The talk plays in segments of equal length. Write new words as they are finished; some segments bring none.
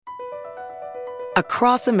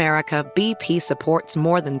Across America, BP supports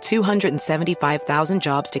more than 275,000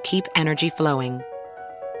 jobs to keep energy flowing.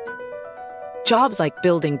 Jobs like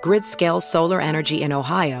building grid-scale solar energy in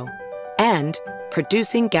Ohio and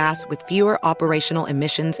producing gas with fewer operational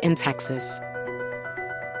emissions in Texas.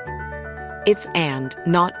 It's and,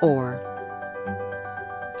 not or.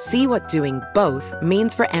 See what doing both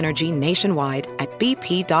means for energy nationwide at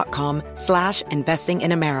bp.com/investing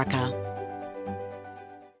in America.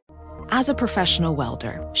 As a professional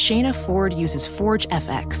welder, Shayna Ford uses Forge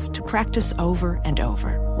FX to practice over and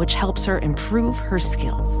over, which helps her improve her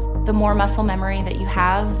skills. The more muscle memory that you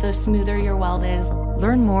have, the smoother your weld is.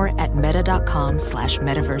 Learn more at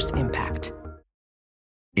meta.com/metaverse impact.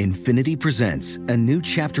 Infiniti presents a new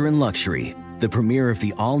chapter in luxury, the premiere of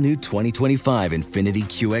the all-new 2025 Infiniti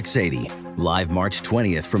QX80, live March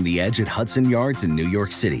 20th from the Edge at Hudson Yards in New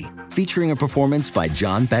York City, featuring a performance by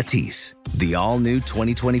John Batiste. The all-new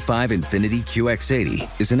 2025 Infiniti QX80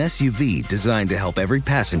 is an SUV designed to help every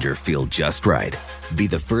passenger feel just right. Be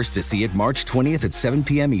the first to see it March 20th at 7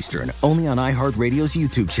 p.m. Eastern, only on iHeartRadio's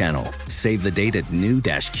YouTube channel. Save the date at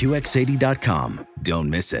new-QX80.com. Don't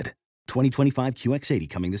miss it. 2025 QX80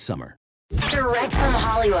 coming this summer. Direct from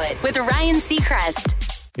Hollywood with Ryan Seacrest.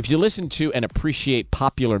 If you listen to and appreciate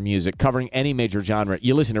popular music covering any major genre,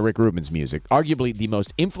 you listen to Rick Rubin's music, arguably the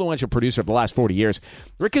most influential producer of the last 40 years.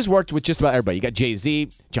 Rick has worked with just about everybody. You got Jay-Z,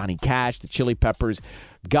 Johnny Cash, the Chili Peppers,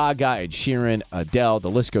 Gaga, Ed Sheeran, Adele, the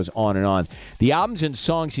list goes on and on. The albums and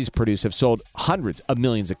songs he's produced have sold hundreds of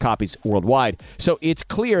millions of copies worldwide, so it's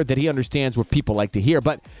clear that he understands what people like to hear,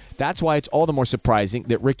 but that's why it's all the more surprising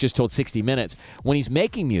that Rick just told 60 Minutes when he's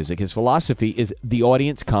making music, his philosophy is the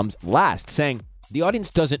audience comes last, saying, the audience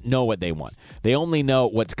doesn't know what they want. They only know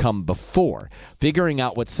what's come before. Figuring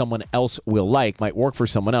out what someone else will like might work for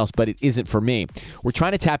someone else, but it isn't for me. We're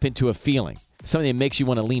trying to tap into a feeling, something that makes you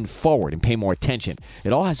want to lean forward and pay more attention.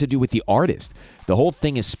 It all has to do with the artist. The whole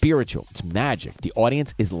thing is spiritual. It's magic. The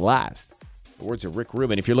audience is last. The words of Rick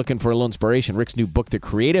Rubin. If you're looking for a little inspiration, Rick's new book, The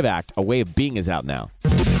Creative Act, A Way of Being, is out now.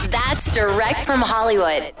 That's direct from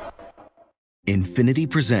Hollywood. Infiniti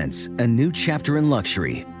presents a new chapter in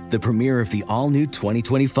luxury, the premiere of the all-new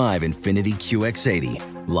 2025 Infiniti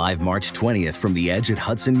QX80, live March 20th from the Edge at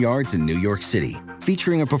Hudson Yards in New York City,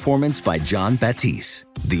 featuring a performance by John Batiste.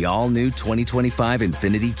 The all-new 2025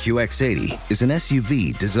 Infiniti QX80 is an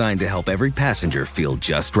SUV designed to help every passenger feel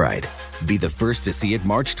just right. Be the first to see it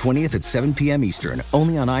March 20th at 7 p.m. Eastern,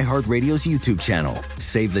 only on iHeartRadio's YouTube channel.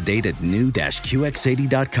 Save the date at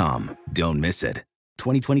new-QX80.com. Don't miss it.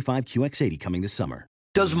 2025 QX80 coming this summer.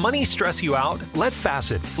 Does money stress you out? Let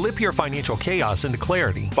Facet flip your financial chaos into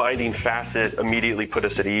clarity. Finding Facet immediately put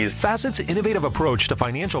us at ease. Facet's innovative approach to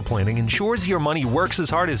financial planning ensures your money works as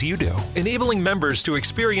hard as you do, enabling members to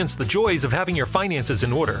experience the joys of having your finances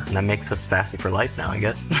in order. And that makes us Facet for life now, I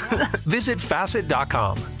guess. Visit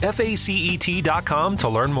Facet.com, FACET.com to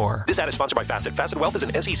learn more. This ad is sponsored by Facet. Facet Wealth is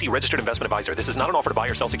an SEC registered investment advisor. This is not an offer to buy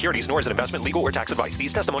or sell securities, nor is it investment, legal, or tax advice.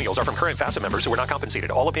 These testimonials are from current Facet members who are not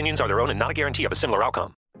compensated. All opinions are their own and not a guarantee of a similar outcome.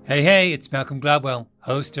 Hey, it's Malcolm Gladwell,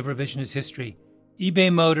 host of Revisionist History.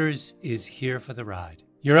 eBay Motors is here for the ride.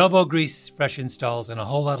 Your elbow grease, fresh installs, and a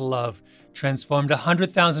whole lot of love transformed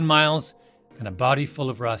 100,000 miles and a body full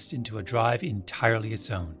of rust into a drive entirely its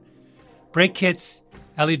own. Brake kits,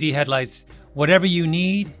 LED headlights, whatever you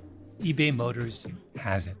need, eBay Motors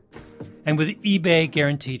has it. And with eBay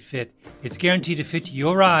Guaranteed Fit, it's guaranteed to fit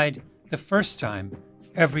your ride the first time,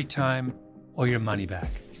 every time, or your money back.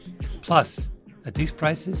 Plus, at these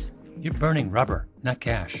prices, you're burning rubber, not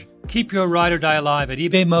cash. Keep your ride or die alive at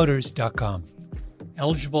ebaymotors.com.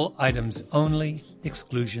 Eligible items only.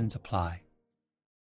 Exclusions apply.